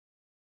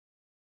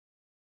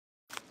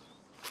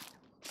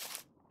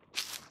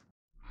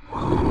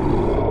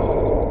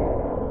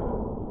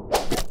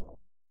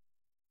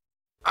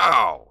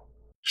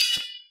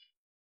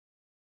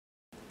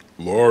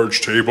Large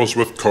tables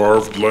with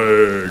carved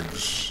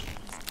legs.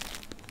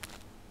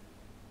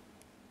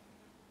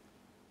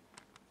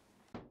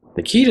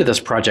 The key to this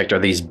project are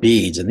these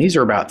beads, and these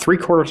are about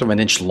 3/4 of an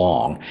inch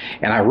long.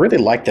 And I really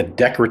like the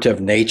decorative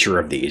nature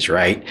of these,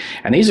 right?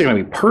 And these are going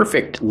to be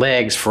perfect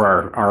legs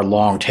for our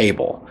long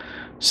table.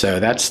 So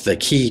that's the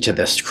key to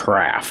this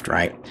craft,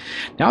 right?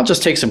 Now I'll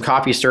just take some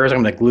coffee stirrers.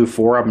 I'm going to glue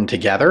 4 of them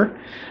together.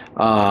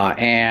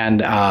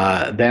 Then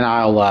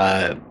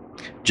I'll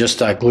just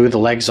glue the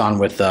legs on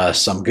with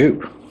some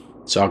goop.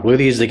 So I'll glue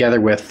these together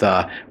with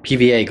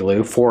PVA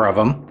glue, 4 of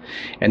them,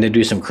 and then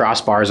do some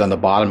crossbars on the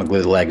bottom and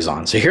glue the legs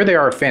on. So here they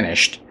are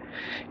finished.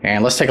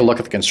 And let's take a look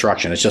at the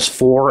construction. It's just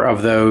 4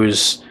 of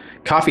those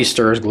coffee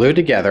stirrers glued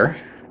together.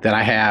 Then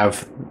I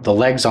have the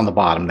legs on the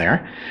bottom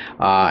there,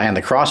 and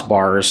the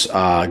crossbars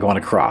going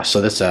across.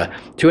 So this is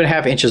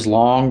 2.5 inches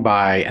long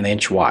by 1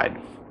 inch wide.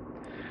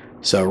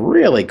 So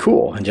really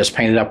cool. And just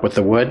paint it up with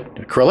the wood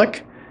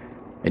acrylic,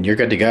 and you're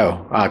good to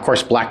go. Of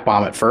course, black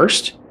bomb it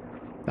first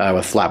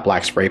with flat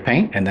black spray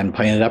paint, and then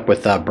paint it up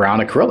with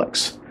brown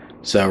acrylics.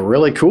 So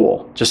really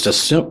cool. Just a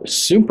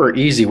super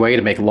easy way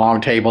to make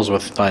long tables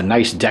with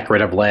nice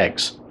decorative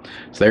legs.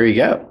 So there you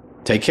go.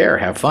 Take care.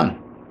 Have fun.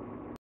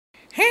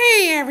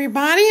 Hey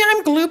everybody,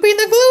 I'm Gloopy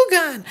the Glue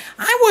Gun.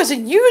 I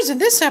wasn't used in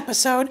this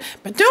episode,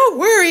 but don't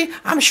worry,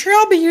 I'm sure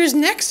I'll be used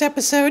next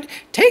episode.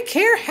 Take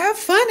care, have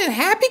fun, and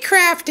happy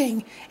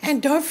crafting.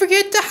 And don't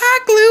forget to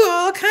hot glue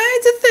all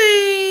kinds of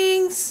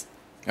things.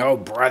 Oh,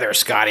 brother,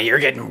 Scotty, you're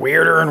getting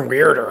weirder and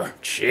weirder.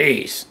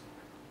 Jeez.